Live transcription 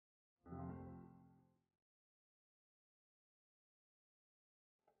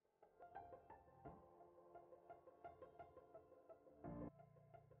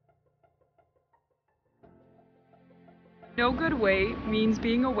No good way means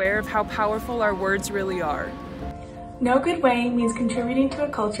being aware of how powerful our words really are. No good way means contributing to a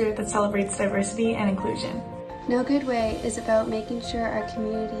culture that celebrates diversity and inclusion. No good way is about making sure our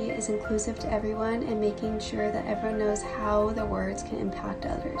community is inclusive to everyone and making sure that everyone knows how their words can impact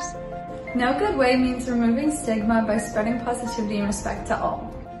others. No good way means removing stigma by spreading positivity and respect to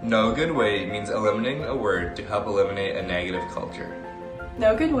all. No good way means eliminating a word to help eliminate a negative culture.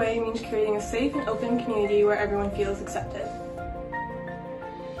 No good way means creating a safe and open community where everyone feels accepted.